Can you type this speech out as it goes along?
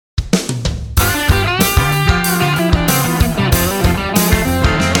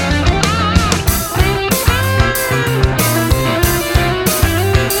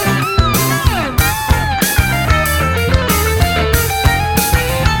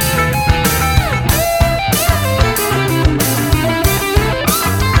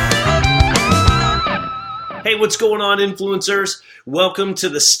what's going on, influencers? Welcome to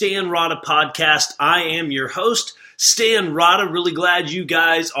the Stan Rada podcast. I am your host, Stan Rada. Really glad you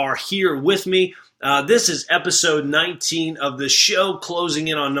guys are here with me. This is episode 19 of the show, closing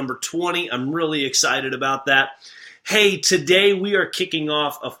in on number 20. I'm really excited about that. Hey, today we are kicking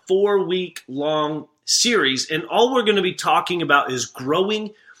off a 4-week-long series, and all we're going to be talking about is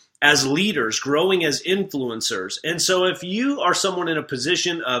growing as leaders, growing as influencers. And so if you are someone in a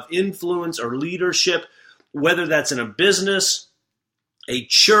position of influence or leadership, whether that's in a business, a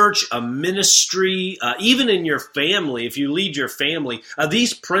church, a ministry, even in your family, if you lead your family,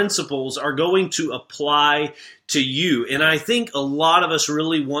 these principles are going to apply to you. And I think a lot of us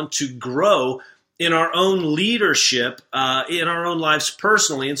really want to grow in our own leadership, in our own lives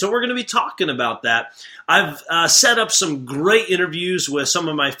personally. And so we're going to be talking about that. I've set up some great interviews with some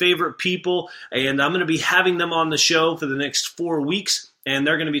of my favorite people, and I'm going to be having them on the show for the next 4 weeks. And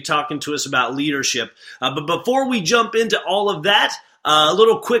they're going to be talking to us about leadership. But before we jump into all of that, a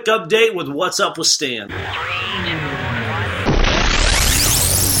little quick update with What's Up with Stan.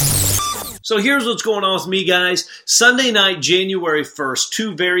 So here's what's going on with me, guys. Sunday night, January 1st,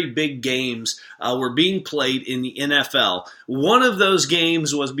 2 very big games were being played in the NFL. One of those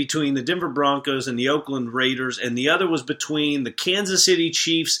games was between the Denver Broncos and the Oakland Raiders, and the other was between the Kansas City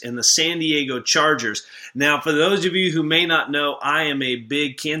Chiefs and the San Diego Chargers. Now, for those of you who may not know, I am a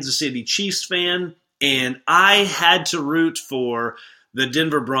big Kansas City Chiefs fan, and I had to root for the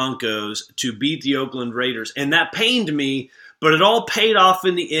Denver Broncos to beat the Oakland Raiders, and that pained me. But it all paid off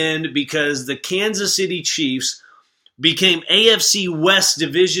in the end because the Kansas City Chiefs became AFC West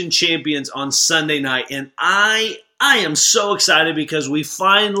Division champions on Sunday night. And I am so excited because we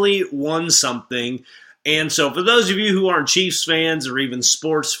finally won something. And so for those of you who aren't Chiefs fans or even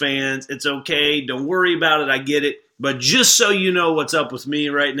sports fans, it's okay. Don't worry about it. I get it. But just so you know what's up with me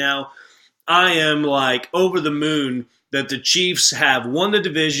right now, I am like over the moon that the Chiefs have won the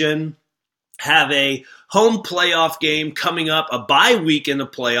division, have a home playoff game coming up, a bye week in the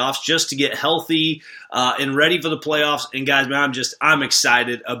playoffs just to get healthy and ready for the playoffs. And guys, man, I'm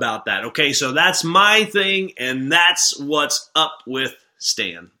excited about that. Okay, so that's my thing, and that's what's up with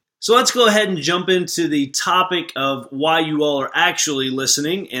Stan. So let's go ahead and jump into the topic of why you all are actually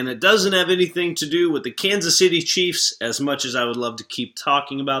listening. And it doesn't have anything to do with the Kansas City Chiefs, as much as I would love to keep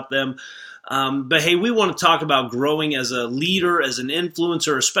talking about them. But hey, we want to talk about growing as a leader, as an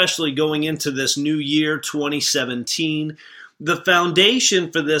influencer, especially going into this new year, 2017. The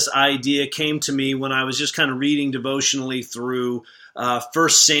foundation for this idea came to me when I was just kind of reading devotionally through 1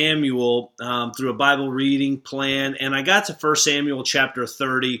 Samuel, through a Bible reading plan, and I got to 1 Samuel chapter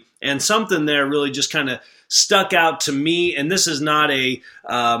 30, and something there really just kind of stuck out to me. And this is not a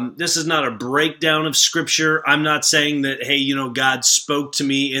breakdown of Scripture. I'm not saying that, hey, God spoke to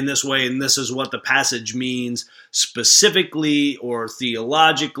me in this way, and this is what the passage means specifically or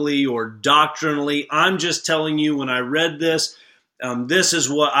theologically or doctrinally. I'm just telling you, when I read this, this is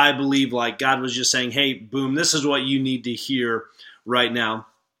what I believe. Like God was just saying, hey, boom, this is what you need to hear right now.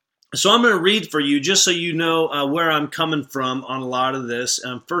 So I'm going to read for you just so you know where I'm coming from on a lot of this.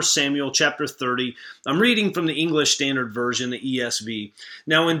 1 Samuel chapter 30. I'm reading from the English Standard Version, the ESV.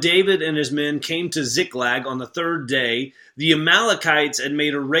 Now when David and his men came to Ziklag on the 3rd day, the Amalekites had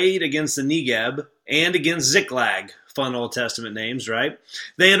made a raid against the Negeb and against Ziklag. Fun Old Testament names, right?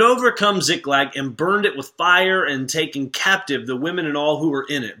 They had overcome Ziklag and burned it with fire and taken captive the women and all who were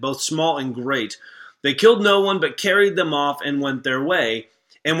in it, both small and great. They killed no one but carried them off and went their way.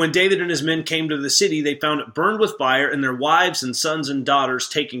 And when David and his men came to the city, they found it burned with fire and their wives and sons and daughters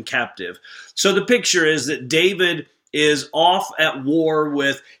taken captive. So the picture is that David is off at war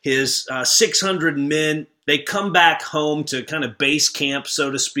with his 600 men. They come back home to kind of base camp, so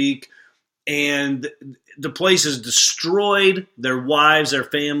to speak, and the place is destroyed. Their wives, their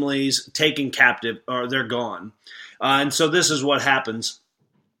families taken captive, or they're gone. And so this is what happens.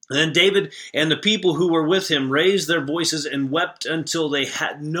 And then David and the people who were with him raised their voices and wept until they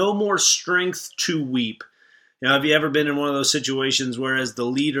had no more strength to weep. Now, have you ever been in one of those situations where as the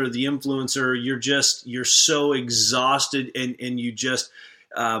leader, the influencer, you're so exhausted and you just,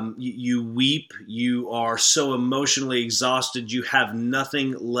 you weep, you are so emotionally exhausted, you have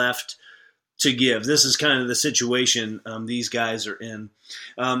nothing left to give. This is kind of the situation these guys are in.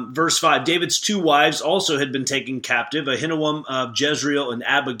 Verse 5, David's 2 wives also had been taken captive, Ahinoam of Jezreel and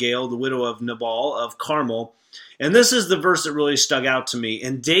Abigail, the widow of Nabal of Carmel. And this is the verse that really stuck out to me.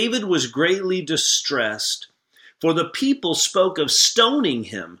 And David was greatly distressed, for the people spoke of stoning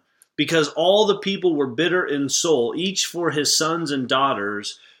him, because all the people were bitter in soul, each for his sons and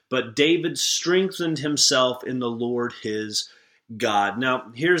daughters. But David strengthened himself in the Lord his God.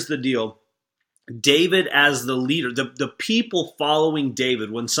 Now, here's the deal. David as the leader, the people following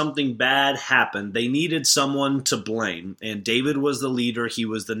David, when something bad happened, they needed someone to blame. And David was the leader. He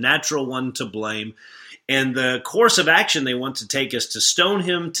was the natural one to blame. And the course of action they want to take is to stone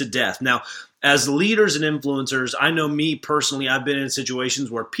him to death. Now, as leaders and influencers, I know me personally, I've been in situations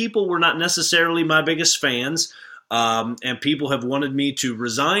where people were not necessarily my biggest fans. And people have wanted me to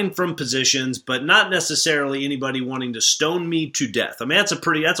resign from positions, but not necessarily anybody wanting to stone me to death. I mean,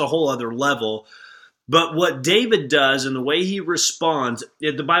 that's a whole other level. But what David does and the way he responds,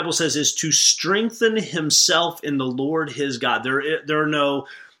 the Bible says, is to strengthen himself in the Lord his God. There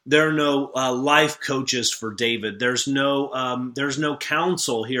are no life coaches for David. There's no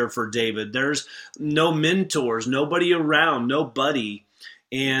counsel here for David. There's no mentors, nobody around, nobody.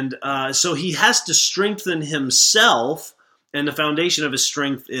 And so he has to strengthen himself, and the foundation of his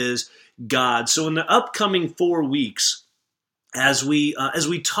strength is God. So in the upcoming 4 weeks, as we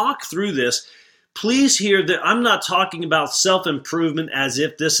talk through this, please hear that I'm not talking about self-improvement as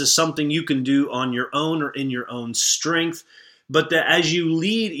if this is something you can do on your own or in your own strength, but that as you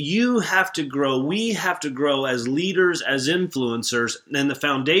lead, you have to grow. We have to grow as leaders, as influencers, and the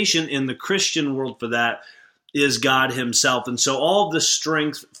foundation in the Christian world for that is God himself. And so all the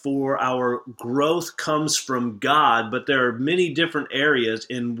strength for our growth comes from God, but there are many different areas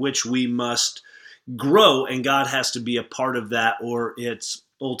in which we must grow, and God has to be a part of that, or it's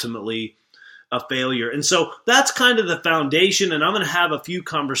ultimately a failure. And so that's kind of the foundation, and I'm going to have a few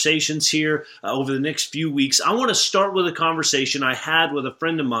conversations here over the next few weeks. I want to start with a conversation I had with a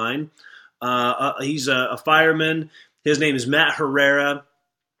friend of mine. He's a fireman. His name is Matt Herrera.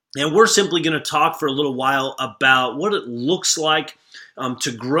 And we're simply going to talk for a little while about what it looks like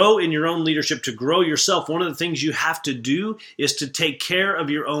to grow in your own leadership, to grow yourself. One of the things you have to do is to take care of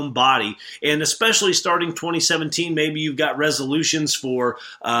your own body. And especially starting 2017, maybe you've got resolutions for,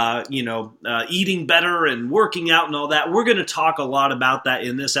 eating better and working out and all that. We're going to talk a lot about that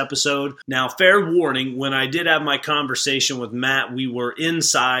in this episode. Now, fair warning, when I did have my conversation with Matt, we were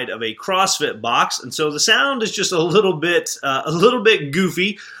inside of a CrossFit box. And so the sound is just a little bit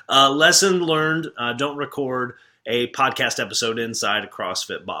goofy. Lesson learned, don't record a podcast episode inside a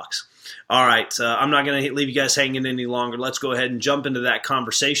CrossFit box. All right, I'm not going to leave you guys hanging any longer. Let's go ahead and jump into that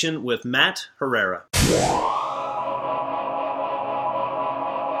conversation with Matt Herrera.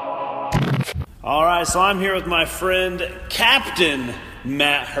 All right, so I'm here with my friend, Captain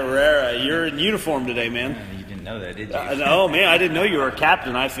Matt Herrera. You're in uniform today, man. You didn't know that, did you? Oh, man, I didn't know you were a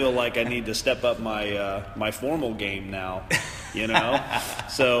captain. I feel like I need to step up my formal game now.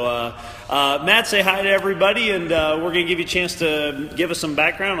 So Matt, say hi to everybody, and we're going to give you a chance to give us some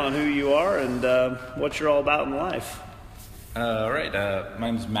background on who you are and what you're all about in life. All right,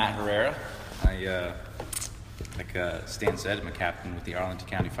 my name is Matt Herrera. Like Stan said, I'm a captain with the Arlington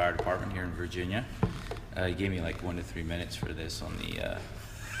County Fire Department here in Virginia. He gave me like 1 to 3 minutes for this on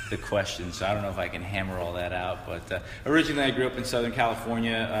the question, so I don't know if I can hammer all that out. But originally I grew up in Southern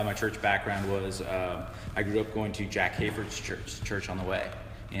California. My church background was I grew up going to Jack Hayford's church on the way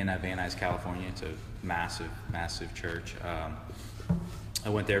in Van Nuys, California. It's a massive, massive church. I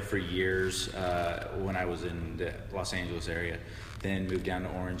went there for years when I was in the Los Angeles area. Then moved down to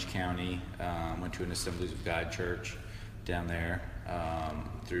Orange County, went to an Assemblies of God church down there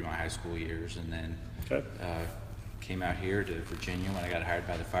through my high school years, and then came out here to Virginia when I got hired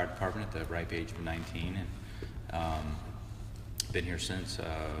by the fire department at the ripe age of 19, and been here since.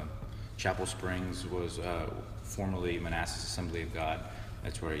 Chapel Springs was formerly Manassas Assembly of God.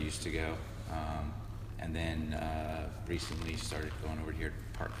 That's where I used to go. And then recently started going over here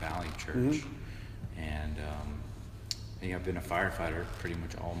to Park Valley Church. Mm-hmm. And I've been a firefighter pretty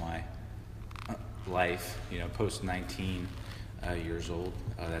much all my life, post 19 years old.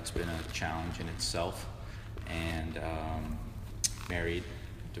 That's been a challenge in itself. And married,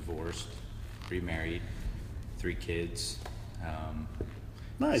 divorced, remarried, 3 kids.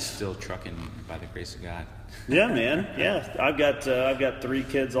 Nice. Still trucking by the grace of God. Yeah, man. Yeah, I've got 3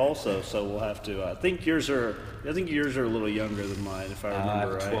 kids also, so we'll have to. I think yours are a little younger than mine, if I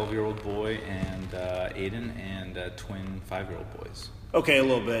remember right. I have a 12-year-old boy and Aiden, and twin 5-year-old boys. Okay, a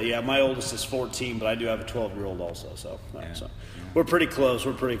little bit. Yeah, my oldest is 14, but I do have a 12-year-old also. So we're pretty close.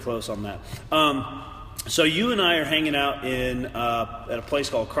 We're pretty close on that. So you and I are hanging out in at a place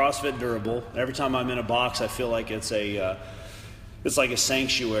called CrossFit Durable. Every time I'm in a box, I feel like it's like a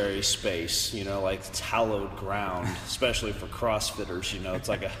sanctuary space, like it's hallowed ground, especially for CrossFitters. It's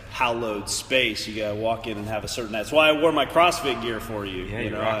like a hallowed space. You gotta walk in and have a certain. That's why I wore my CrossFit gear for you.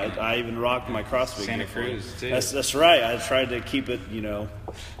 Yeah, I even rocked my CrossFit Santa gear for you. Cruz too. That's right. I tried to keep it,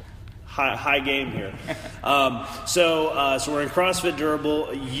 high game here. So we're in CrossFit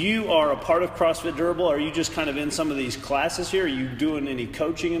Durable. You are a part of CrossFit Durable. Are you just kind of in some of these classes here? Are you doing any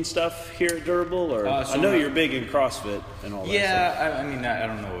coaching and stuff here at Durable? Or I know you're big in CrossFit and all that. Yeah, I mean, I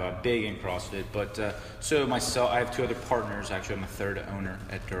don't know big in CrossFit, but so myself, I have two other partners. Actually, I'm a third owner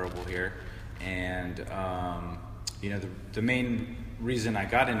at Durable here, and the main reason I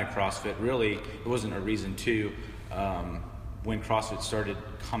got into CrossFit, really, it wasn't a reason to. When CrossFit started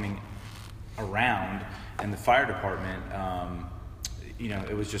coming around and the fire department,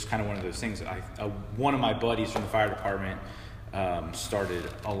 it was just kind of one of those things. One of my buddies from the fire department started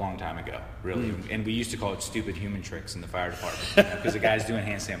a long time ago, really, and we used to call it stupid human tricks in the fire department, because the guy's doing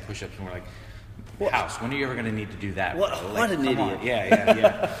handstand push-ups and we're like, House, when are you ever going to need to do that? What an idiot. On.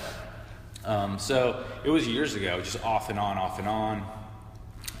 Yeah. So it was years ago, just off and on.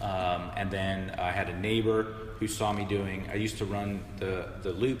 And then I had a neighbor who saw me I used to run the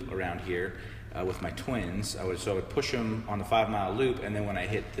loop around here with my twins. I would push them on the 5-mile loop, and then when I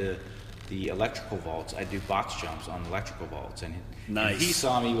hit the electrical vaults, I'd do box jumps on the electrical vaults. And he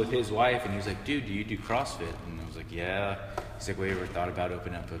saw me with his wife, and he was like, dude, do you do CrossFit? And I was like, yeah. He's like, well, you ever thought about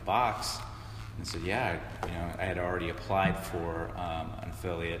opening up a box? And I said, yeah. I had already applied for an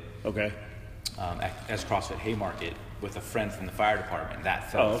affiliate. Okay. As CrossFit Haymarket with a friend from the fire department.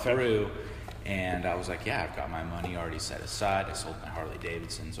 That fell through, and I was like, yeah, I've got my money already set aside. I sold my Harley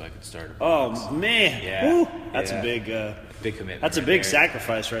Davidson so I could start a box. Oh, man. Yeah. Woo. That's a big commitment. That's a big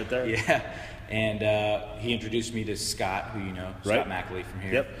sacrifice right there. Yeah. And he introduced me to Scott, who you know, Scott McAlee from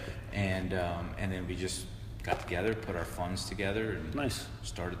here. Yep. And then we just got together, put our funds together, and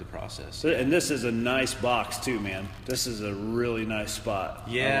started the process. And this is a nice box too, man. This is a really nice spot.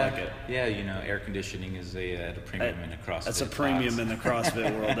 Yeah, I like it. Yeah, air conditioning is at a premium in the CrossFit. That's a premium in the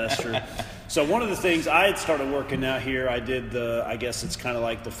CrossFit world. That's true. So one of the things I had started working out here, I did I guess it's kind of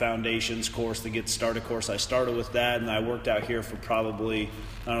like the foundations course, the get started course. I started with that, and I worked out here for probably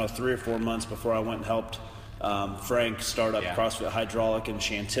 3 or 4 months before I went and helped Frank start up CrossFit Hydraulic in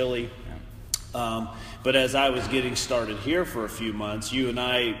Chantilly. But as I was getting started here for a few months, you and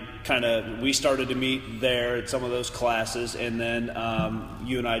I we started to meet there at some of those classes, and then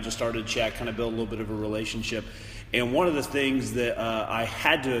you and I just started to chat, kind of build a little bit of a relationship. And one of the things that I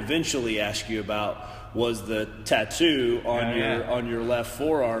had to eventually ask you about was the tattoo on your left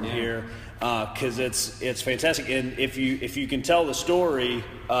forearm here, because it's fantastic. And if you can tell the story,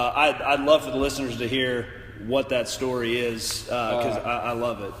 I'd love for the listeners to hear what that story is, because I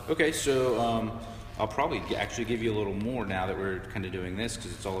love it. Okay, so I'll probably actually give you a little more now that we're kind of doing this,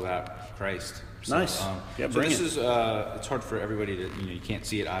 because it's all about Christ. So, nice. So this is it's hard for everybody to you can't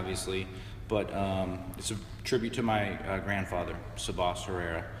see it obviously, but it's a tribute to my grandfather, Sabas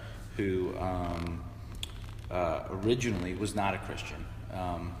Herrera, who originally was not a Christian.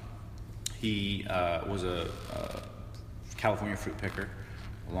 He was a California fruit picker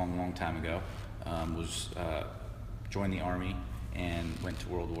a long time ago. Joined the Army and went to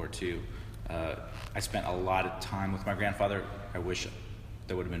World War II. I spent a lot of time with my grandfather. I wish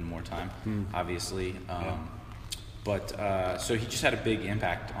there would have been more time, obviously. But so he just had a big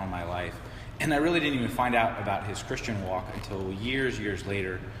impact on my life. And I really didn't even find out about his Christian walk until years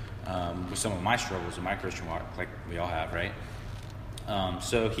later, with some of my struggles in my Christian walk, like we all have, right?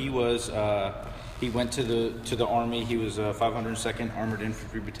 So he went to the Army. He was 502nd Armored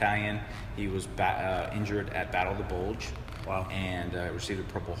Infantry Battalion. He was injured at Battle of the Bulge. Wow. And received a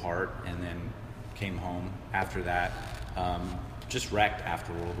Purple Heart, and then came home after that. Just wrecked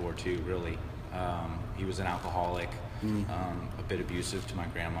after World War II, really. He was an alcoholic, a bit abusive to my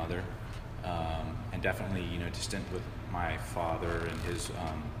grandmother, and definitely, distant with my father and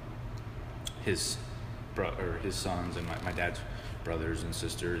his sons and my dad's brothers and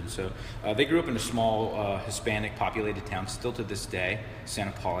sisters. And so they grew up in a small Hispanic populated town, still to this day,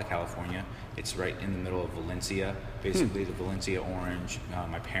 Santa Paula, California. It's right in the middle of Valencia, basically the Valencia orange.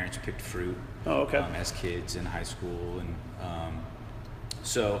 My parents picked fruit as kids in high school, and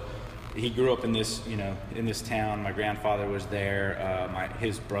so he grew up in this town. My grandfather was there.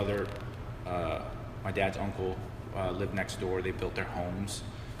 His brother, my dad's uncle, lived next door. They built their homes,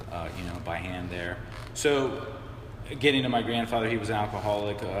 by hand there. So getting to my grandfather, he was an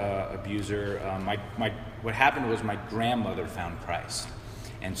alcoholic, abuser. What happened was my grandmother found Christ.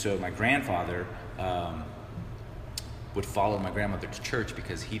 And so my grandfather would follow my grandmother to church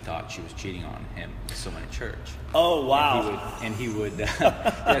because he thought she was cheating on him with someone at church. Oh, wow. And he would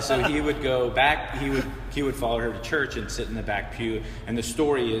so he would go back, he would follow her to church and sit in the back pew. And the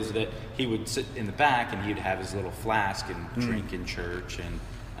story is that he would sit in the back and he'd have his little flask and drink in church, and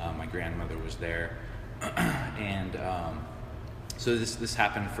my grandmother was there. And so this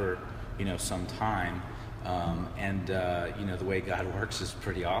happened for some time. The way God works is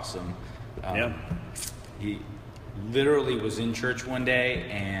pretty awesome. He literally was in church one day,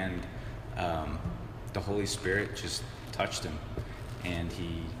 and the Holy Spirit just touched him, and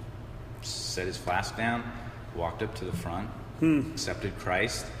he set his flask down, walked up to the front, accepted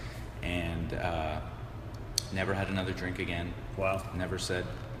Christ, and never had another drink again. Wow. Never said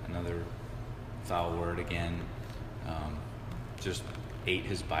another foul word again. Just ate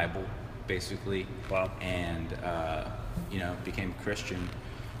his Bible, basically. Wow. And became a Christian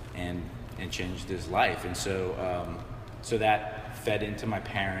and changed his life. And so that fed into my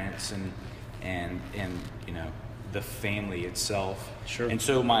parents and the family itself. Sure. And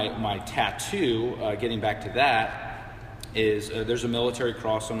so my tattoo, getting back to that, is there's a military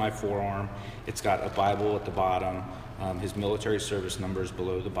cross on my forearm. It's got a Bible at the bottom. His military service number is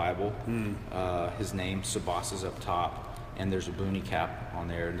below the Bible. His name, Sabas, is up top. And there's a boonie cap on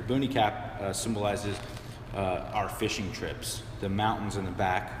there. And the boonie cap symbolizes our fishing trips. The mountains in the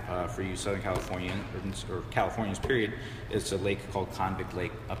back, for you Southern Californians, or Californians, period, it's a lake called Convict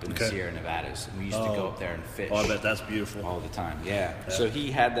Lake up in the Sierra Nevadas. And we used to go up there and fish. Oh, I bet that's beautiful. All the time, yeah. So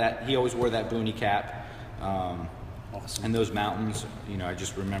he had that. He always wore that boonie cap. Awesome. And those mountains, I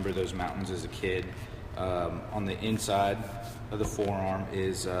just remember those mountains as a kid. On the inside of the forearm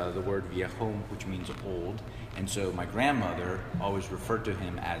is the word viejo, which means old. And so my grandmother always referred to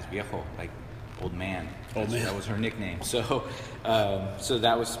him as viejo, like old man. That was her nickname. So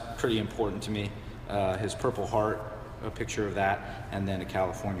that was pretty important to me. His Purple Heart, a picture of that, and then a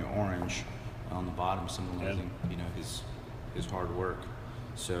California orange on the bottom, symbolizing his hard work.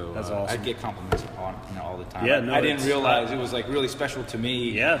 So that's awesome. I'd get compliments on all the time. Yeah, no, I didn't realize it was like really special to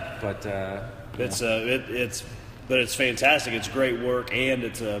me. Yeah, but it's fantastic. It's great work, and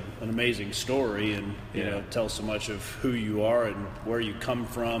it's an amazing story, and it tells so much of who you are and where you come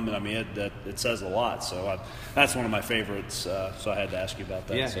from. And I mean, it says a lot. So that's one of my favorites. So I had to ask you about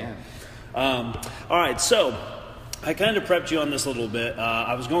that. Yeah. All right, so I kind of prepped you on this a little bit.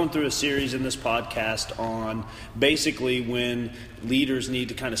 I was going through a series in this podcast on basically when leaders need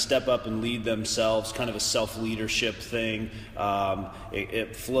to kind of step up and lead themselves, kind of a self-leadership thing.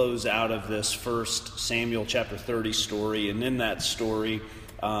 It flows out of this 1 Samuel chapter 30 story, and in that story,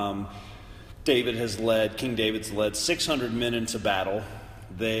 King David's led 600 men into battle.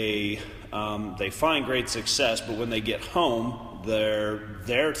 They find great success, but when they get home,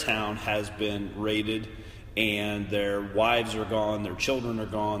 their town has been raided, and their wives are gone, their children are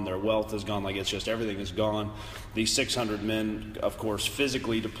gone, their wealth is gone, like it's just everything is gone. These 600 men, of course,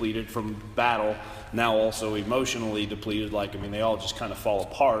 physically depleted from battle, now also emotionally depleted, they all just kind of fall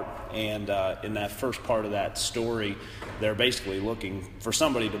apart. And in that first part of that story, they're basically looking for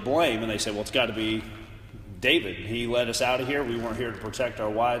somebody to blame, and they say, well, it's got to be David. He let us out of here. We weren't here to protect our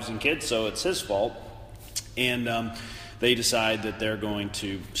wives and kids, so it's his fault. And they decide that they're going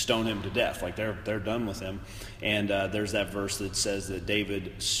to stone him to death. Like they're done with him. And there's that verse that says that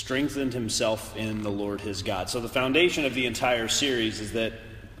David strengthened himself in the Lord his God. So the foundation of the entire series is that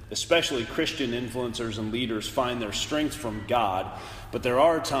especially Christian influencers and leaders find their strength from God. But there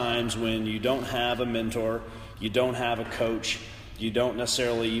are times when you don't have a mentor, you don't have a coach, you don't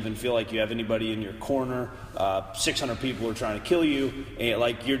necessarily even feel like you have anybody in your corner. 600 people are trying to kill you,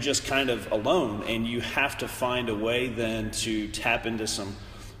 and you're just kind of alone. And you have to find a way then to tap into some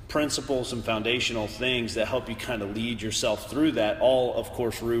principles, some foundational things that help you kind of lead yourself through that. All, of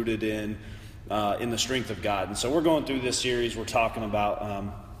course, rooted in the strength of God. And so we're going through this series. We're talking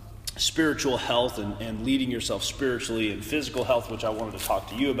about spiritual health and leading yourself spiritually, and physical health, which I wanted to talk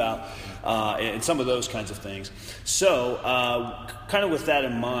to you about, and some of those kinds of things. So kind of with that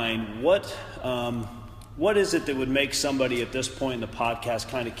in mind, what is it that would make somebody at this point in the podcast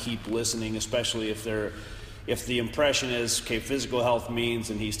kind of keep listening, especially if the impression is, okay, physical health means,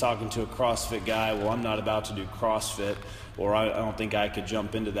 and he's talking to a CrossFit guy, well, I'm not about to do CrossFit, or I don't think I could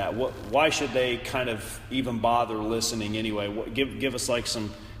jump into that. Why should they kind of even bother listening anyway? Give us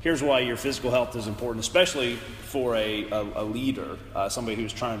here's why your physical health is important, especially for a leader, somebody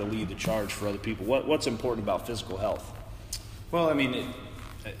who's trying to lead the charge for other people. What's important about physical health? Well, I mean,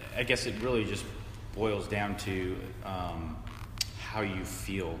 I guess it really just boils down to how you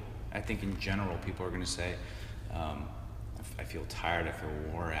feel. I think in general, people are going to say, I feel tired, I feel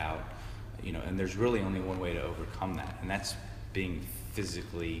wore out, and there's really only one way to overcome that, and that's being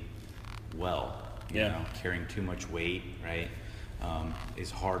physically well. Carrying too much weight, right?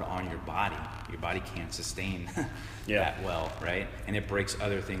 Is hard on your body. Your body can't sustain that well, right? And it breaks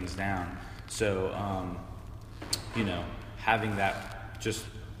other things down. So, having that just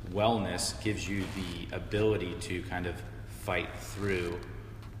wellness gives you the ability to kind of fight through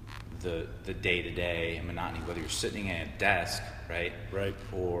the day-to-day and monotony, whether you're sitting at a desk, right? Right.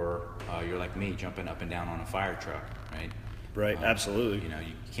 Or you're like me, jumping up and down on a fire truck, right? Right, absolutely. You know,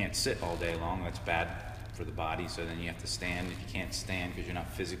 you can't sit all day long. That's bad for the body. So then you have to stand. If you can't stand because you're not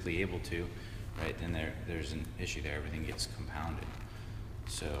physically able to, right, then there's an issue there. Everything gets compounded.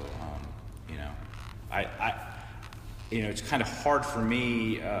 So, you know, you know, it's kind of hard for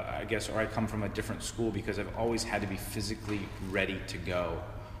me, I guess, or I come from a different school because I've always had to be physically ready to go,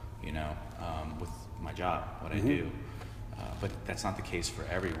 you know, with my job, what I do. But that's not the case for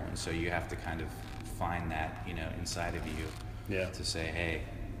everyone. So you have to kind of find that, you know, inside of you to say, hey,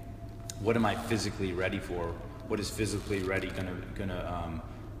 what am I physically ready for? What is physically ready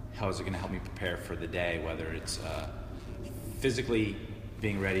how is it gonna help me prepare for the day? Whether it's physically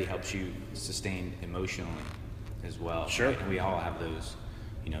being ready helps you sustain emotionally as well. Sure. Right? And we all have those,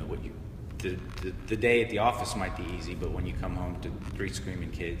 you know, the day at the office might be easy, but when you come home to 3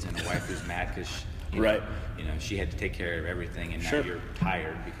 screaming kids and a wife who's mad because you know, she had to take care of everything, and now you're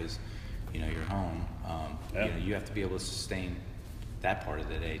tired because you know you're home. You know, you have to be able to sustain that part of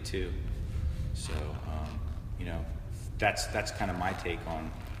the day too. So you know, that's kind of my take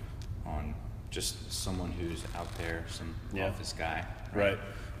on just someone who's out there, some office guy, right,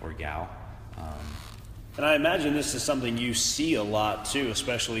 or gal. And I imagine this is something you see a lot too,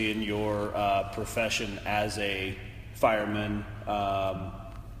 especially in your profession as a fireman.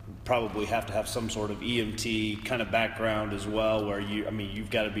 Probably have to have some sort of EMT kind of background as well, where you've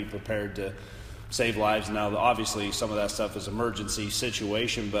got to be prepared to save lives. Now, obviously, some of that stuff is emergency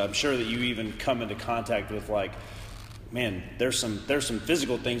situation, but I'm sure that you even come into contact with like, man, there's some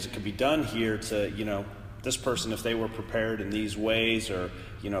physical things that could be done here to, you know, this person, if they were prepared in these ways, or,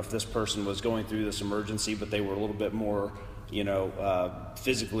 you know, if this person was going through this emergency, but they were a little bit more, you know,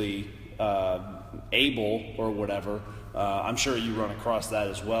 physically able or whatever. I'm sure you run across that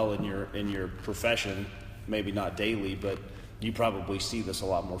as well in your profession, maybe not daily, but you probably see this a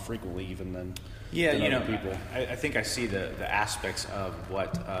lot more frequently even than other people. I think I see the aspects of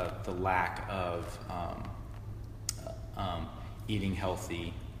what the lack of eating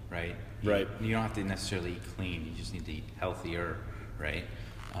healthy, right? Right. You don't have to necessarily eat clean. You just need to eat healthier, right?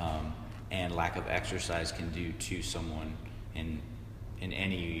 And lack of exercise can do to someone in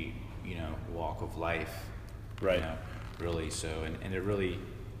any, you know, walk of life, right? You know, really. So, and it really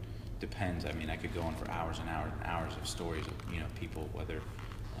depends. I mean, I could go on for hours and hours and hours of stories of, you know, people, whether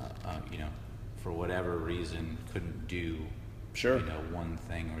you know, for whatever reason couldn't do, you know, one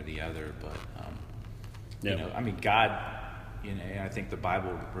thing or the other. But you know, I mean, God, you know, I think the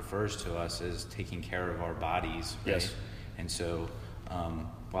Bible refers to us as taking care of our bodies, right? Yes. And so,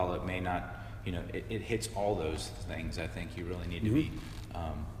 while it may not, you know, it hits all those things. I think you really need to be.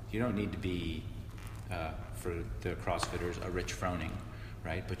 You don't need to be, for the CrossFitters, a Rich Froning,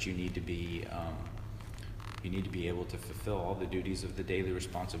 right? But you need to be able to fulfill all the duties of the daily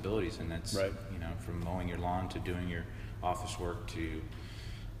responsibilities, and that's you know, from mowing your lawn to doing your office work to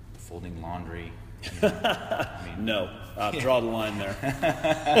folding laundry. You know, I mean, no, draw the line there.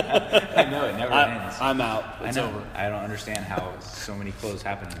 I know it never ends. I'm out. It's over. I don't understand how so many clothes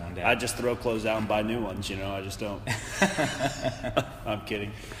happen in one day. I just throw clothes out and buy new ones. You know, I just don't. I'm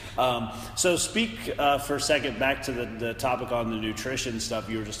kidding. So speak for a second back to the topic on the nutrition stuff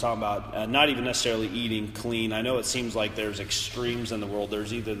you were just talking about. Not even necessarily eating clean. I know it seems like there's extremes in the world.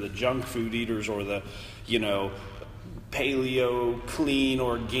 There's either the junk food eaters or the, you know, paleo, clean,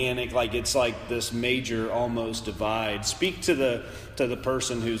 organic. Like, it's like this major almost divide. Speak to the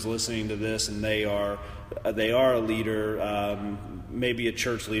person who's listening to this, and they are a leader, maybe a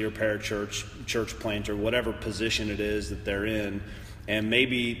church leader, parachurch, church planter, whatever position it is that they're in, and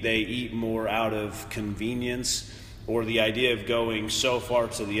maybe they eat more out of convenience, or the idea of going so far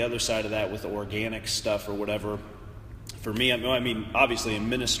to the other side of that with organic stuff or whatever. For me, I mean, obviously in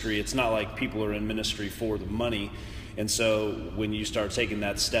ministry, it's not like people are in ministry for the money. And so when you start taking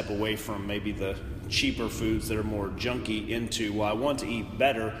that step away from maybe the cheaper foods that are more junky into, well, I want to eat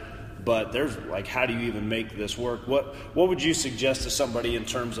better, but there's like, how do you even make this work? What would you suggest to somebody in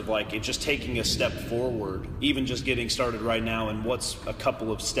terms of like it just taking a step forward, even just getting started right now, and what's a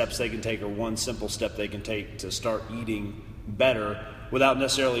couple of steps they can take, or one simple step they can take to start eating better without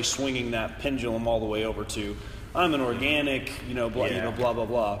necessarily swinging that pendulum all the way over to, I'm an organic, you know, blah, you know, blah, blah,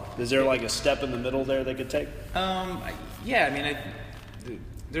 blah. Is there like a step in the middle there they could take? Yeah, I mean,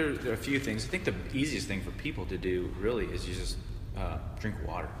 there are a few things. I think the easiest thing for people to do really is you just drink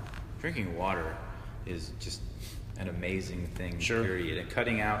water. Drinking water is just an amazing thing, period. And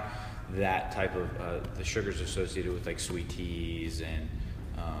cutting out that type of the sugars associated with like sweet teas and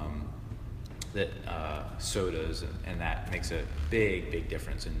that sodas and that makes a big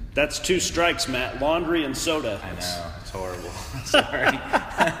difference. And that's 2 strikes, Matt. Laundry and soda. I know, it's horrible. Sorry.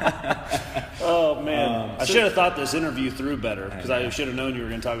 Oh man, I should have thought this interview through better because I should have known you were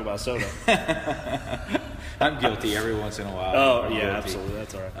going to talk about soda. I'm guilty every once in a while. Oh I'm yeah, guilty. absolutely,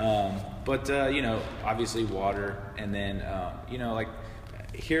 that's all right. But obviously water, and then like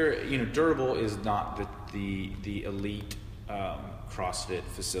here, Durable is not the elite CrossFit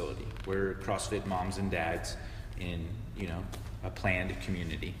facility. We're CrossFit moms and dads in a planned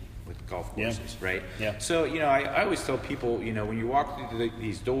community with golf courses, right? Yeah. So I always tell people, when you walk through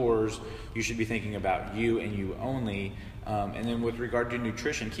these doors, you should be thinking about you and you only. And then with regard to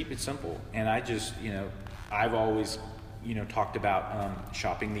nutrition, keep it simple. And I just I've always talked about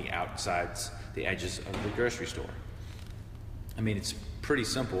shopping the outsides, the edges of the grocery store. I mean, it's pretty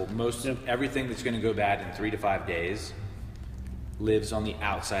simple. Everything that's going to go bad in 3 to 5 days lives on the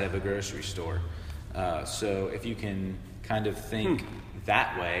outside of a grocery store. So if you can kind of think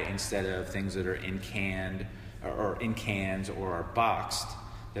that way instead of things that are in cans or are boxed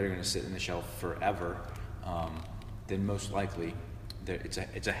that are going to sit in the shelf forever, then most likely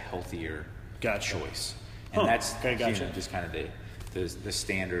it's a healthier choice. And that's just kind of the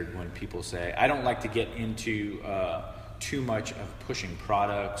standard when people say, I don't like to get into too much of pushing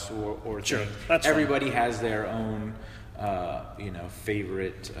products or things. That's everybody has their own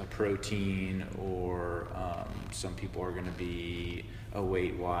favorite protein, or some people are going to be a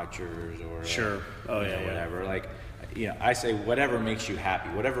Weight Watchers or whatever. Like, I say whatever makes you happy,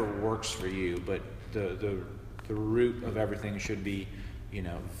 whatever works for you. But the root of everything should be,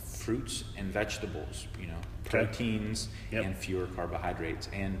 fruits and vegetables, proteins and fewer carbohydrates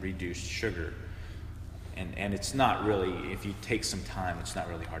and reduced sugar. And it's not really, if you take some time, it's not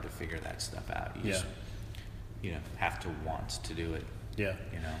really hard to figure that stuff out. You just have to want to do it. Yeah.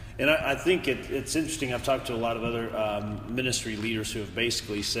 And I think it's interesting. I've talked to a lot of other ministry leaders who have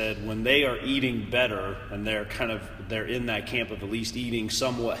basically said when they are eating better and they're in that camp of at least eating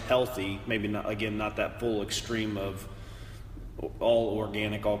somewhat healthy, maybe not that full extreme of all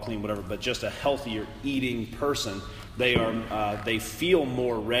organic, all clean, whatever, but just a healthier eating person, they feel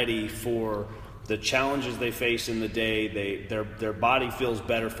more ready for the challenges they face in the day. Their body feels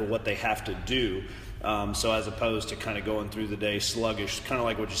better for what they have to do. So as opposed to kind of going through the day sluggish, kind of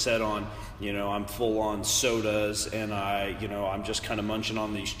like what you said on, I'm full on sodas and I'm just kind of munching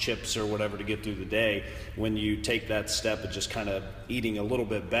on these chips or whatever to get through the day. When you take that step of just kind of eating a little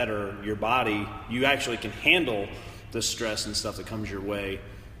bit better, your body, you actually can handle the stress and stuff that comes your way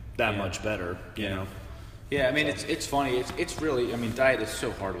that much better, you know? Yeah, I mean, it's funny. It's really, diet is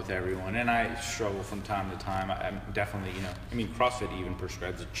so hard with everyone, and I struggle from time to time. I'm definitely, CrossFit even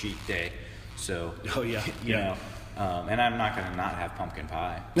prescribes a cheat day. So, and I'm not going to not have pumpkin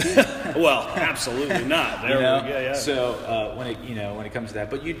pie. Well, absolutely not. So when it comes to that,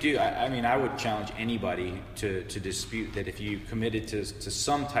 but you do. I would challenge anybody to dispute that if you committed to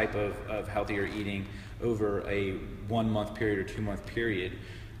some type of healthier eating over a 1 month period or 2 month period,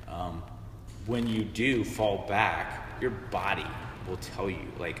 when you do fall back, your body will tell you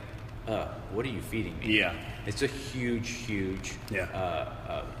like, what are you feeding me? Yeah, it's a huge.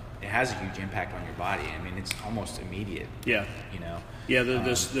 It has a huge impact on your body. It's almost immediate. Yeah. Yeah,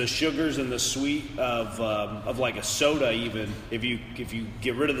 the sugars and the sweet of like a soda, even if you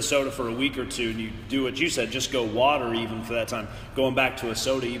get rid of the soda for a week or two and you do what you said, just go water even for that time. Going back to a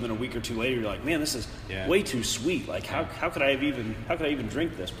soda even a week or two later, you're like, man, this is way too sweet. Like how could I have even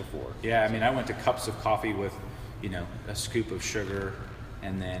drink this before? Yeah, I went to cups of coffee with, a scoop of sugar,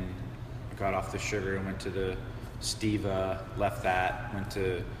 and then I got off the sugar and went to the Steva, left that, went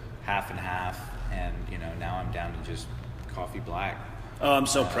to half and half, and now I'm down to just coffee black. Oh, I'm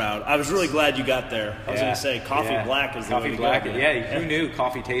so proud. I was really glad you got there. I was going to say coffee black is the way to black. go. Yeah, who knew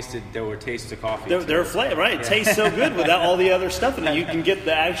coffee tasted? There were tastes of coffee. They're flavor, right? It tastes so good without all the other stuff in it. You can get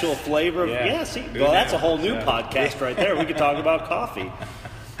the actual flavor. That's a whole new podcast right there. We could talk about coffee.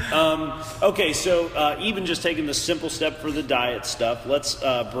 Okay, so even just taking the simple step for the diet stuff, let's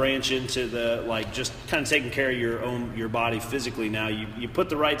branch into the just kind of taking care of your body physically. Now you put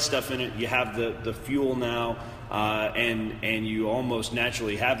the right stuff in it, you have the fuel now, and you almost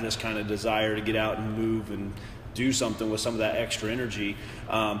naturally have this kind of desire to get out and move and do something with some of that extra energy.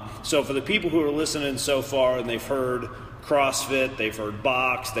 So for the people who are listening so far and they've heard CrossFit, they've heard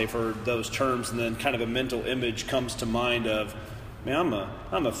box, they've heard those terms, and then kind of a mental image comes to mind of, man,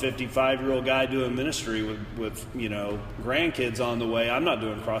 I'm a 55-year-old guy doing ministry with grandkids on the way. I'm not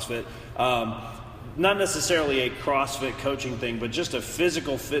doing CrossFit. Not necessarily a CrossFit coaching thing, but just a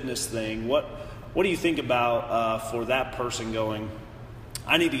physical fitness thing. What do you think about for that person going,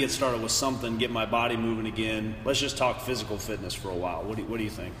 I need to get started with something, get my body moving again. Let's just talk physical fitness for a while. What do you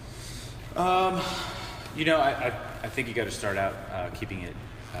think? I think you got to start out keeping it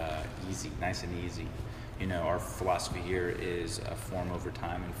easy, nice and easy. Our philosophy here is form over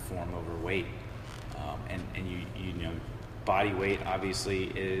time and form over weight. And body weight obviously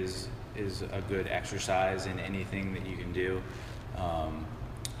is a good exercise in anything that you can do.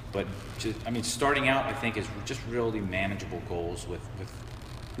 But starting out, I think, is just really manageable goals with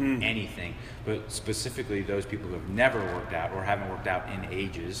anything, but specifically those people who have never worked out or haven't worked out in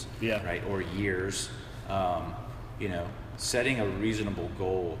ages, right, or years. Setting a reasonable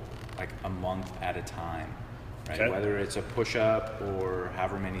goal, like a month at a time, right? Okay. Whether it's a push-up or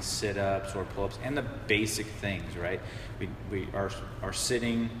however many sit-ups or pull-ups, and the basic things, right? Our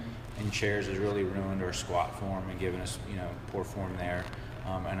sitting in chairs has really ruined our squat form and given us, poor form there,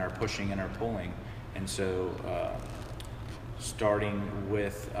 and our pushing and our pulling. And so, starting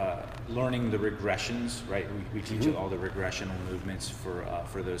with learning the regressions, right? We teach all the regressional movements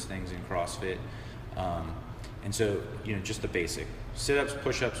for those things in CrossFit. And so, just the basic sit-ups,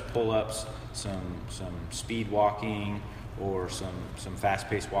 push-ups, pull-ups, some speed walking, or some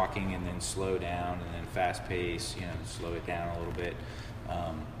fast-paced walking, and then slow down, and then fast-pace, slow it down a little bit.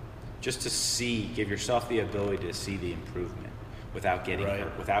 Just to give yourself the ability to see the improvement without getting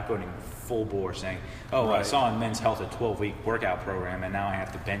hurt, without going full bore saying, I saw in Men's Health a 12-week workout program, and now I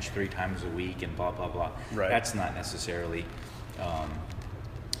have to bench 3 times a week and blah, blah, blah. Right. That's not necessarily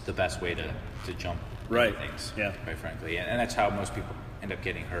the best way to jump into things, quite frankly. And that's how most people end up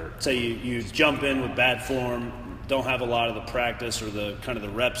getting hurt. So you jump in with bad form, don't have a lot of the practice or the kind of the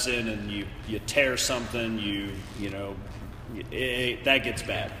reps in, and you tear something, that gets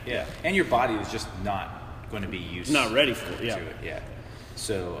bad. Yeah, and your body is just not going to be used not ready for to it. Yeah.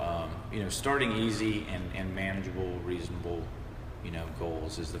 So starting easy and manageable, reasonable,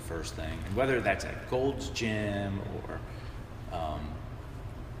 goals is the first thing. And whether that's at Gold's Gym or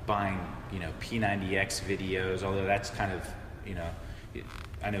buying P90X videos, although that's kind of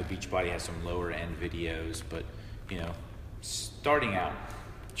I know Beachbody has some lower end videos, but starting out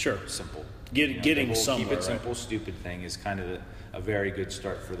simple. Getting somewhere. Keep it simple, stupid thing is kind of a very good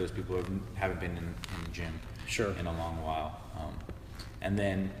start for those people who haven't been in the gym in a long while. And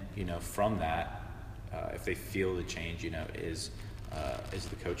then, from that, if they feel the change, is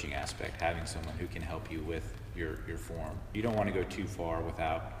the coaching aspect, having someone who can help you with your form. You don't want to go too far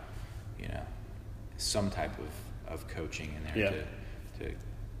without, some type of coaching in there to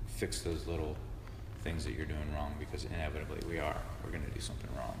fix those little things that you're doing wrong, because inevitably we're going to do something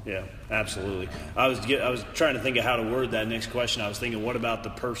wrong. Yeah, absolutely. I was trying to think of how to word that next question. I was thinking, what about the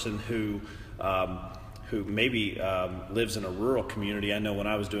person who maybe lives in a rural community? I know when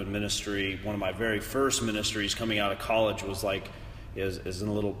I was doing ministry, one of my very first ministries coming out of college was is in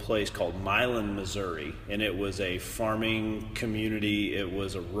a little place called Milan, Missouri, and it was a farming community. It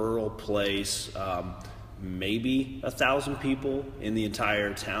was a rural place. Maybe 1,000 people in the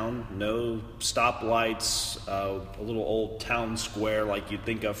entire town. No stoplights. A little old town square like you'd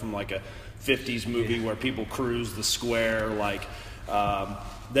think of from like a 50s movie where people cruise the square.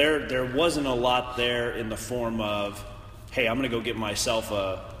 There wasn't a lot there in the form of, hey, I'm going to go get myself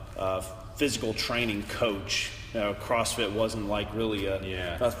a physical training coach. CrossFit wasn't like really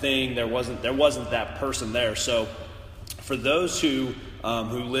a thing. There wasn't that person there. So for those who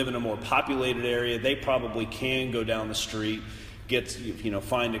live in a more populated area, they probably can go down the street,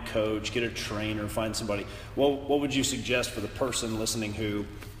 find a coach, get a trainer, find somebody. What would you suggest for the person listening who,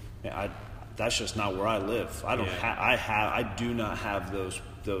 that's just not where I live. I do not have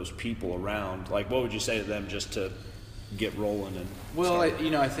those people around. Like, what would you say to them just to get rolling? And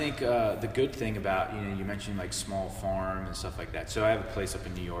I think the good thing about, you mentioned like small farm and stuff like that. So I have a place up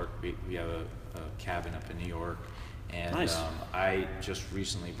in New York. We have a cabin up in New York. And nice. I just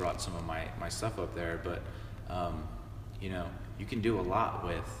recently brought some of my stuff up there, but you can do a lot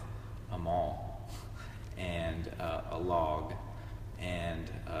with a maul and a log and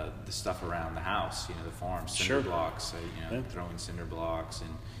the stuff around the house, the farm, cinder blocks, throwing cinder blocks,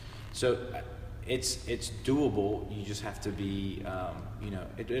 and so it's doable. You just have to be,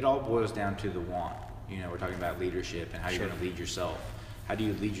 it all boils down to the want. We're talking about leadership and how you're going to lead yourself. How do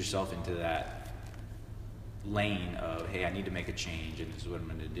you lead yourself into that lane of, hey, I need to make a change, and this is what I'm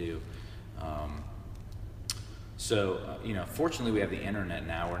going to do. Fortunately, we have the internet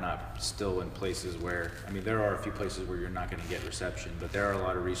now. We're not still in places where, there are a few places where you're not going to get reception, but there are a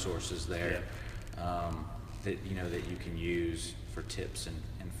lot of resources there that you can use for tips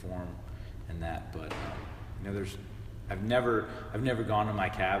and form and that. But I've never gone to my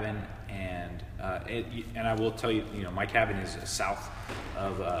cabin, and I will tell you, my cabin is south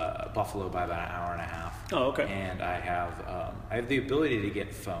of Buffalo by about an hour and a half. Oh, okay. And I have the ability to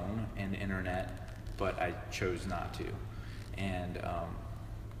get phone and internet, but I chose not to,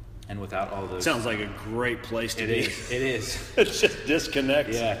 and without all those. Sounds like a great place to be. It is. It's just disconnect.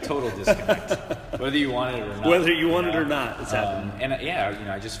 Yeah, total disconnect. Whether you want it or not. Whether you want it or not, it's happening. And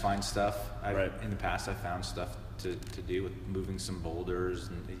I just find stuff. Right. In the past, I found stuff to do with moving some boulders,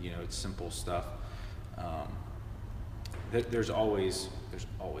 and it's simple stuff. There's always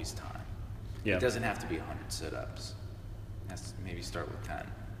time. Yeah. It doesn't have to be 100 sit-ups. It has to maybe start with 10.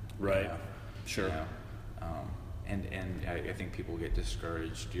 Right. Sure. And I think people get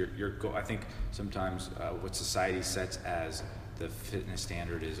discouraged. Your goal, I think sometimes what society sets as the fitness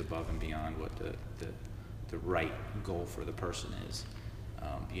standard is above and beyond what the right goal for the person is.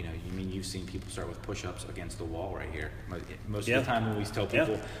 You've seen people start with push-ups against the wall right here. Most of the time when we tell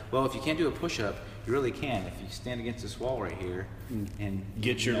people, well, if you can't do a push-up, you really can. If you stand against this wall right here and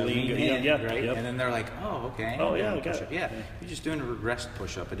get your lean in, yeah, right? Yep. And then they're like, oh, okay. Oh, yeah, I got it. Yeah, you're just doing a regressed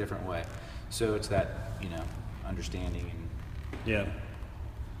push-up a different way. So it's that, understanding and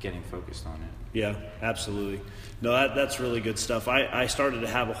getting focused on it. Yeah, absolutely. No, that's really good stuff. I started to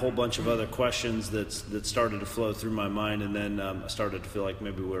have a whole bunch of other questions that started to flow through my mind, and then I started to feel like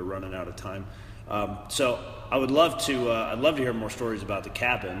maybe we're running out of time. So I would love to. I'd love to hear more stories about the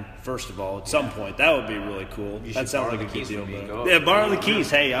cabin. First of all, at some point, that would be really cool. That sounds like a good deal. Yeah, borrow the keys.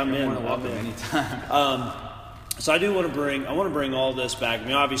 Hey, I'm in. I'm in anytime. So I want to bring all this back. I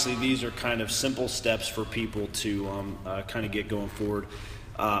mean, obviously these are kind of simple steps for people to kind of get going forward.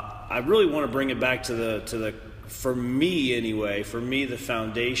 I really want to bring it back to the for me anyway. For me, the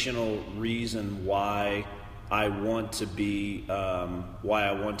foundational reason why I want to be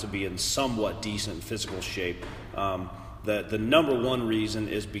in somewhat decent physical shape. The number one reason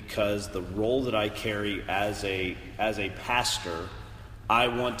is because the role that I carry as a pastor, I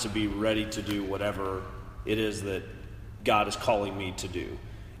want to be ready to do whatever it is that God is calling me to do.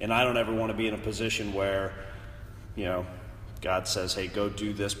 And I don't ever want to be in a position where, God says, hey, go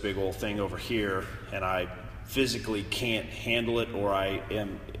do this big old thing over here, and I physically can't handle it, or I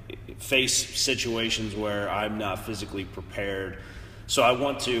face situations where I'm not physically prepared. So I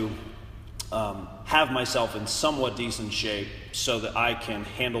want to have myself in somewhat decent shape so that I can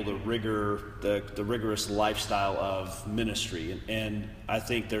handle the rigorous lifestyle of ministry. And I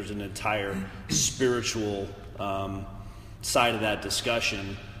think there's an entire spiritual side of that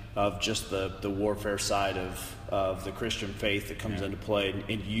discussion of just the warfare side of the Christian faith that comes into play,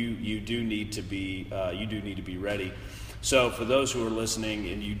 and you do need to be ready. So for those who are listening,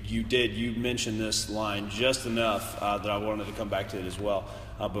 and you mentioned this line just enough that I wanted to come back to it as well.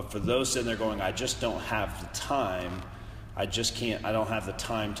 But for those sitting there going, I just don't have the time. I don't have the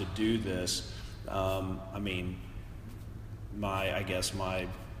time to do this.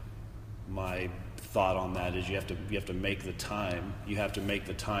 My thought on that is you have to make the time. You have to make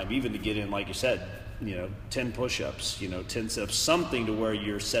the time, even to get in, like you said, 10 push-ups, 10 steps, something to where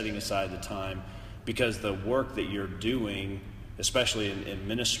you're setting aside the time, because the work that you're doing, especially in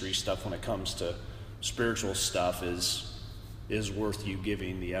ministry stuff, when it comes to spiritual stuff, is worth you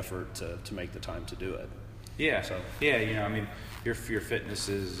giving the effort to make the time to do it. Yeah. So your fitness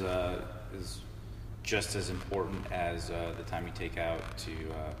is just as important as the time you take out to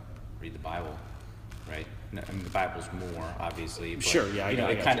read the Bible, right? I mean, the Bible's more, obviously. But, sure. Yeah.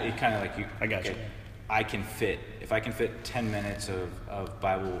 It kind of like you. I got you. If I can fit 10 minutes of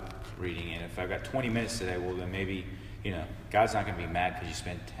Bible reading in, if I've got 20 minutes today, well then maybe, God's not going to be mad because you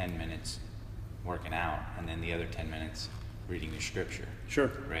spent 10 minutes working out and then the other 10 minutes reading the scripture. Sure.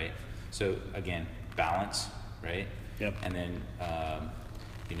 Right? So again, balance, right? Yep. And then,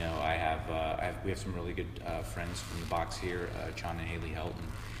 we have some really good friends from the box here, John and Haley Helton,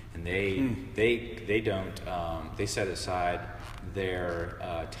 and they don't, they set aside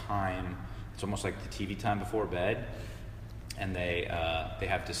their time. It's almost like the TV time before bed, and they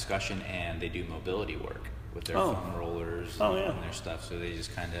have discussion and they do mobility work with their foam rollers and their stuff. So they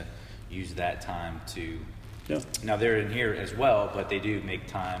just kind of use that time to. Yeah. Now they're in here as well, but they do make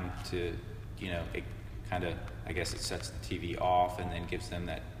time to, it kind of, I guess it sets the TV off and then gives them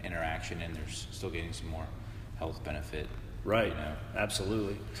that interaction, and they're still getting some more health benefit. Right.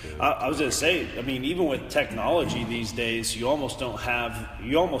 Absolutely. I was going to say, even with technology these days, you almost don't have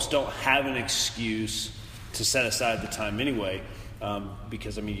an excuse to set aside the time anyway,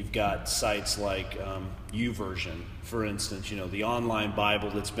 because you've got sites like YouVersion, for instance. The online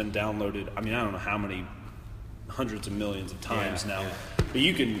Bible that's been downloaded. I don't know how hundreds of millions of times now. Yeah. But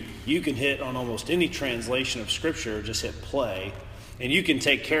you can hit on almost any translation of Scripture, just hit play, and you can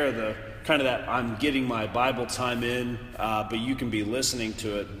take care of the kind of that I'm getting my Bible time in, but you can be listening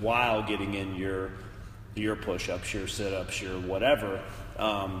to it while getting in your push-ups, your sit-ups, your whatever.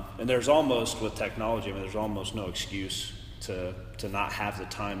 And there's almost, with technology, I mean, there's almost no excuse to not have the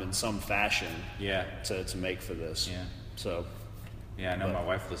time in some fashion to make for this. Yeah. So. Yeah, I know my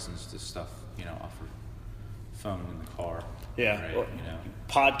wife listens to stuff, off her phone in the car. Yeah. Right? Or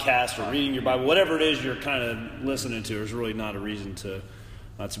podcast or reading your Bible, whatever it is you're kind of listening to, there's really not a reason to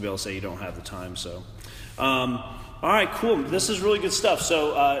not to be able to say you don't have the time. So, all right, cool. This is really good stuff.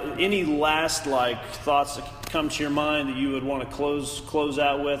 So, any last thoughts that come to your mind that you would want to close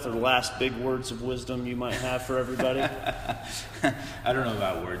out with, or last big words of wisdom you might have for everybody? I don't know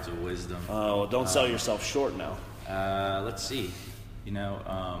about words of wisdom. Oh, don't sell yourself short now. Let's see.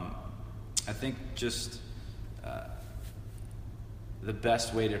 I think just the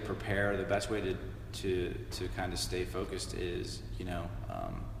best way to prepare, the best way to kind of stay focused is,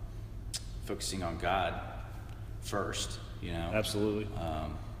 focusing on God first, Absolutely.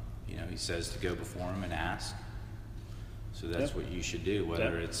 He says to go before him and ask. So that's what you should do,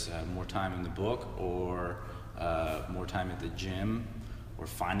 whether it's more time in the book or more time at the gym or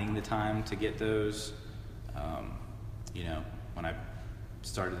finding the time to get those. When I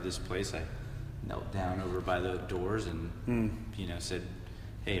started this place, I knelt down over by the doors and, said,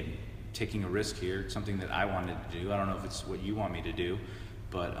 hey, I'm taking a risk here. It's something that I wanted to do. I don't know if it's what you want me to do,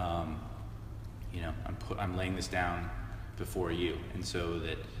 but, I'm laying this down before you. And so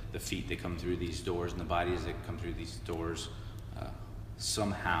that the feet that come through these doors and the bodies that come through these doors,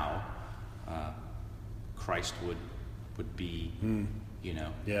 somehow Christ would be,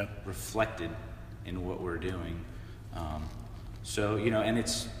 reflected in what we're doing. And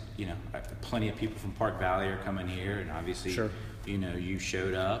it's, plenty of people from Park Valley are coming here, and obviously, sure. You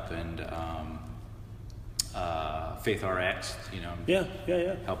showed up, and Faith RX,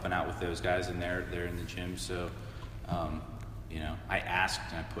 helping out with those guys, and they're in the gym. So, I asked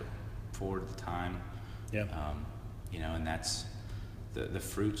and I put forward the time. Yeah. And that's the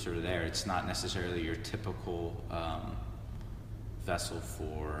fruits are there. It's not necessarily your typical vessel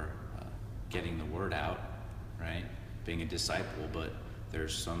for getting the word out, right? Being a disciple, but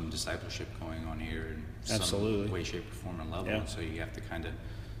there's some discipleship going on here in Absolutely. some way, shape, or form and level. Yeah. And so you have to kind of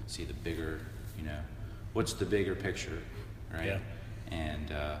see the bigger, what's the bigger picture, right? Yeah.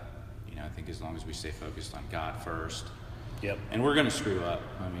 And, I think as long as we stay focused on God first. Yep. And we're going to screw up.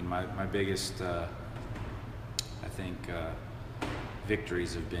 I mean, my biggest,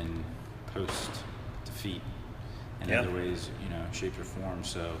 victories have been post-defeat in other ways, shape or form.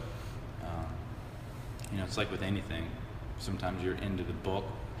 So, it's like with anything. Sometimes you're into the book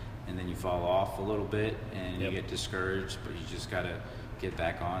and then you fall off a little bit and you get discouraged, but you just got to get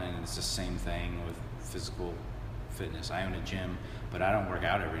back on. And it's the same thing with physical fitness. I own a gym, but I don't work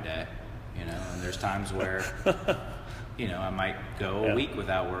out every day, and there's times where, I might go a week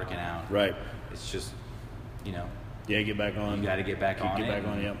without working out. Right. It's just, get back on. You got to get back on. Get back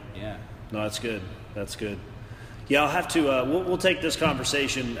on, yep. Yeah. No, that's good. That's good. Yeah, I'll have to. We'll take this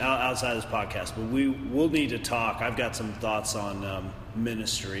conversation outside this podcast, but we'll need to talk. I've got some thoughts on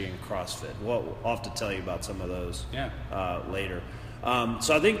ministry and CrossFit. I'll have to tell you about some of those later.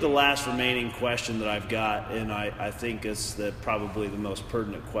 So I think the last remaining question that I've got, and I think is probably the most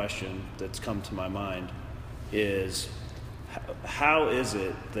pertinent question that's come to my mind, is how is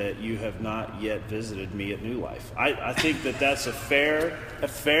it that you have not yet visited me at New Life? I think that's a fair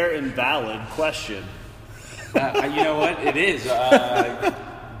and valid question. You know what? It is.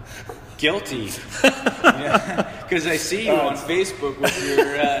 Guilty. Because I see you on Facebook with your,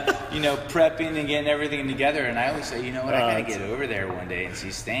 prepping and getting everything together, and I always say, I gotta get over there one day and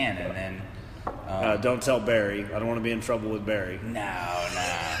see Stan, and then... don't tell Barry. I don't want to be in trouble with Barry. No.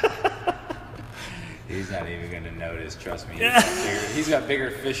 He's not even going to notice, trust me. He's got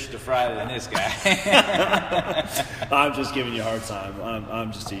bigger fish to fry than this guy. I'm just giving you a hard time.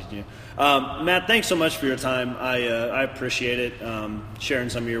 I'm just teasing you. Matt, thanks so much for your time. I appreciate it, sharing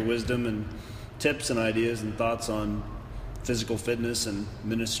some of your wisdom and tips and ideas and thoughts on physical fitness and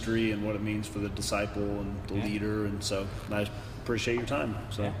ministry and what it means for the disciple and the leader. And so I appreciate your time.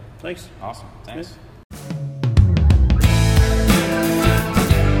 So thanks. Awesome. Thanks. Yeah.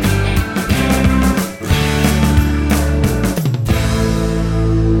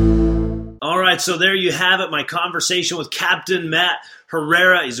 All right, so there you have it, my conversation with Captain Matt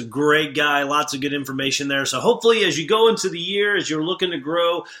Herrera. He's a great guy, lots of good information there. So hopefully as you go into the year, as you're looking to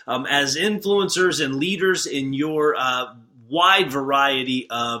grow as influencers and leaders in your wide variety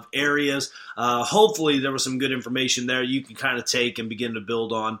of areas. Hopefully there was some good information there you can kind of take and begin to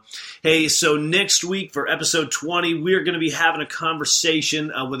build on. Hey, so next week for episode 20, we're going to be having a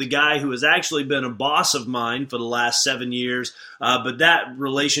conversation with a guy who has actually been a boss of mine for the last 7 years, but that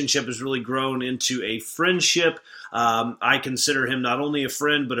relationship has really grown into a friendship. I consider him not only a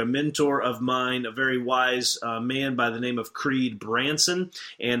friend, but a mentor of mine, a very wise man by the name of Creed Branson.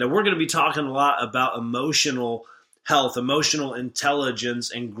 And we're going to be talking a lot about emotional health, emotional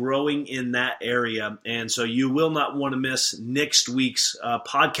intelligence, and growing in that area. And so you will not want to miss next week's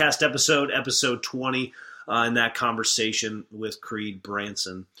podcast episode 20, in that conversation with Creed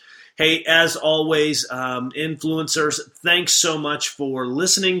Branson. Hey, as always, influencers, thanks so much for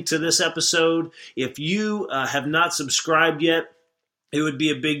listening to this episode. If you have not subscribed yet, it would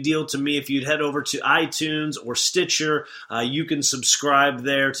be a big deal to me if you'd head over to iTunes or Stitcher. You can subscribe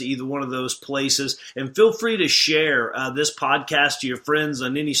there to either one of those places. And feel free to share this podcast to your friends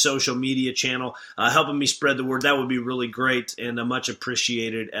on any social media channel, helping me spread the word. That would be really great and much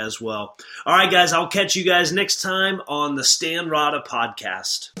appreciated as well. All right, guys, I'll catch you guys next time on the Stan Rada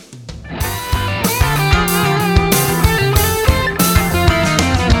podcast.